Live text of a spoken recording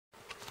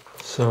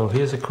So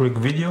here's a quick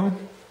video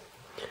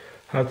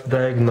how to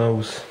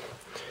diagnose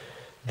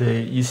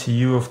the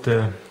ECU of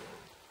the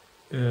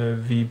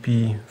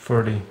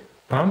Vp30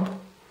 pump.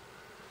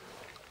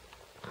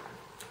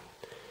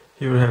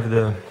 Here we have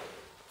the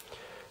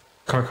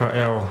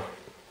KKL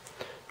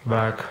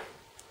back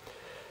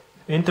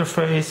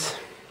interface.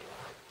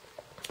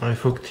 I've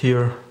hooked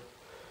here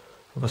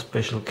with a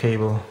special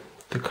cable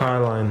the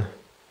car line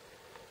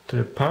to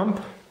the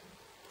pump,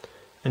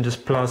 and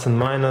just plus and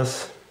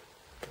minus,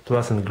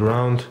 plus and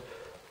ground,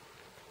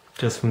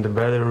 just from the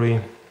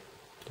battery,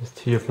 just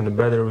here from the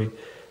battery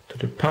to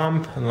the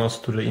pump and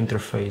also to the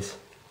interface,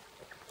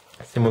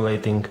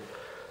 simulating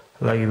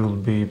like it will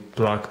be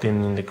plugged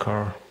in the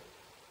car.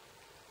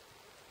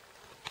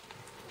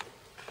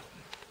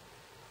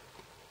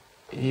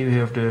 Here we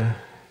have the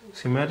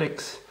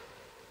schematics.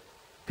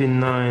 Pin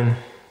 9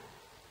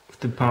 of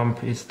the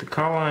pump is the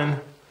car line,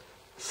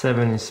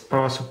 7 is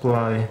power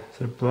supply,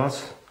 so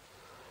plus,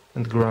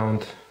 and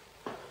ground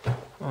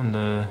on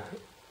the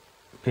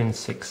pin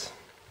 6.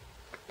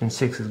 Pin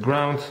 6 is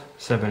ground,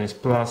 7 is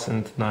plus,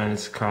 and 9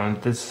 is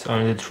current. That's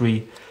only the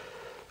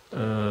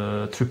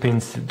three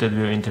pins that we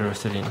are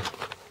interested in.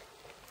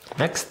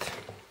 Next,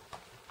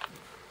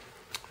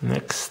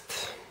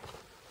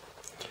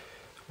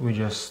 we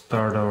just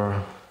start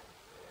our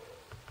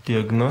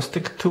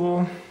diagnostic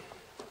tool.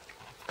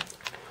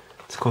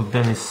 It's called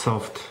Dennis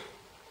Soft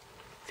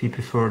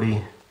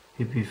Vp30,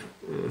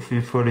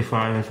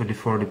 Vp45 and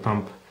Vp40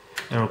 pump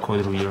error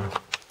code reader.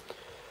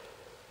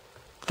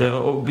 The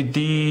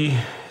OBD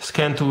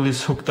scan tool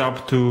is hooked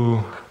up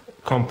to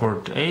COM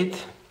port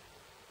 8.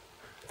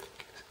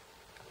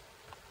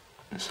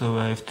 So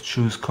I have to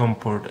choose COM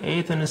port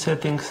 8 in the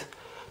settings.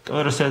 The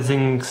other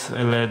settings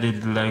I let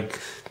it like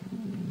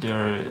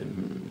they're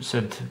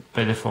set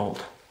by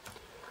default.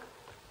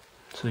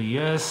 So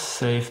yes,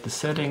 save the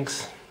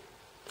settings,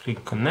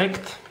 click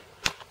connect,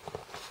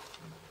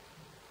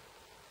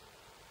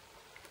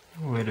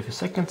 wait a few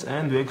seconds,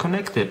 and we're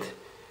connected.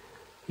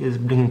 Here's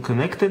blinking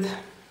connected.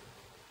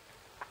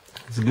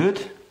 It's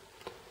good.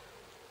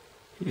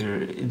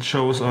 Here it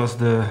shows us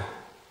the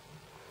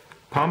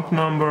pump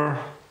number,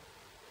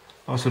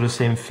 also the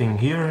same thing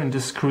here in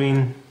the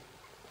screen.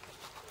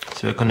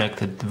 So we're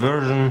connected, the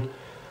version,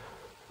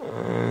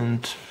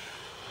 and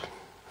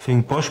I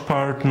think Bosch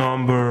part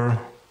number,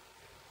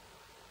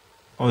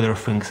 other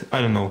things, I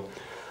don't know,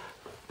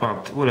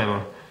 but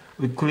whatever.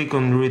 We click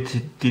on read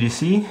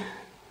DDC,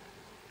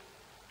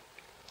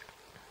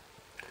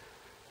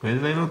 wait a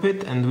little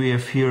bit, and we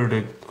have here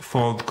the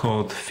fault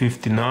code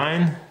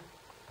 59,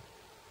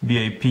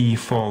 BIP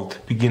fault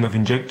begin of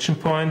injection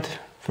point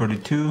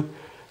 32,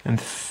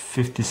 and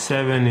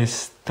 57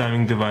 is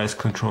timing device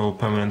control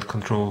permanent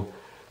control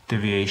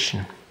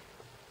deviation.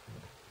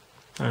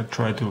 I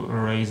try to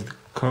erase the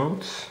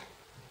codes,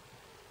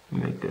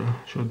 make a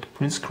short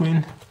print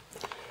screen,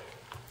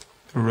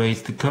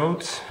 erase the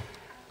codes.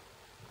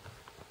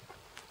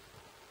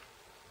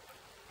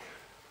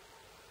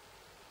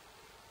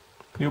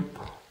 Yep.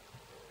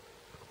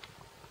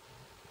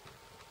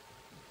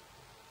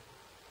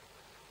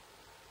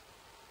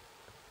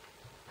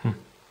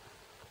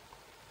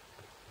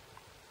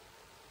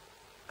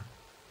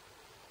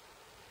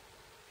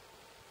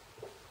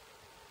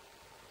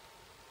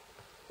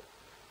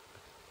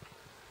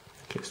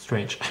 Okay,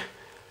 strange.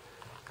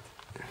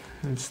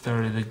 Let's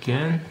start it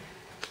again.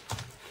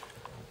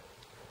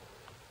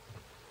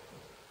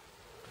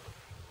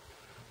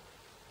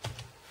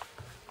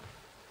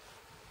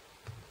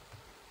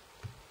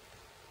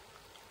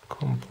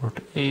 COM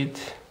port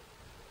 8.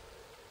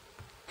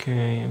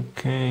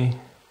 Okay.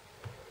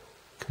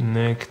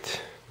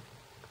 Connect.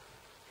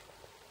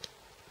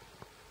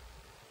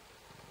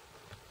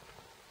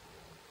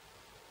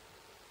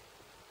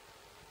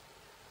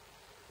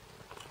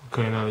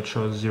 Okay, now it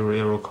shows 0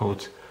 error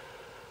codes.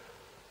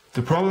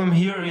 The problem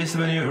here is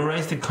when you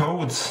erase the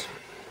codes,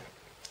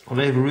 what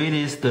I've read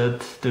is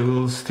that there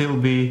will still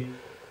be,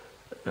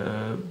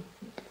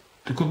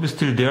 they could be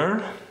still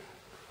there,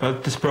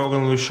 but this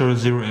program will show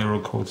 0 error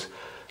codes.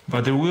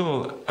 But there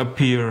will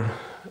appear,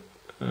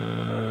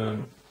 I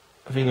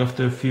think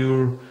after a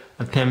few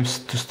attempts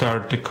to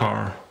start the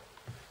car,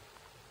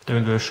 then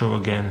it will show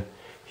again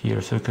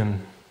here, so you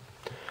can.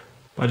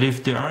 But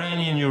if there are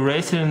any and you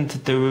erase it and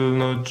they will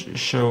not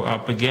show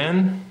up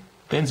again,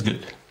 then it's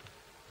good.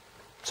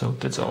 So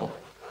that's all.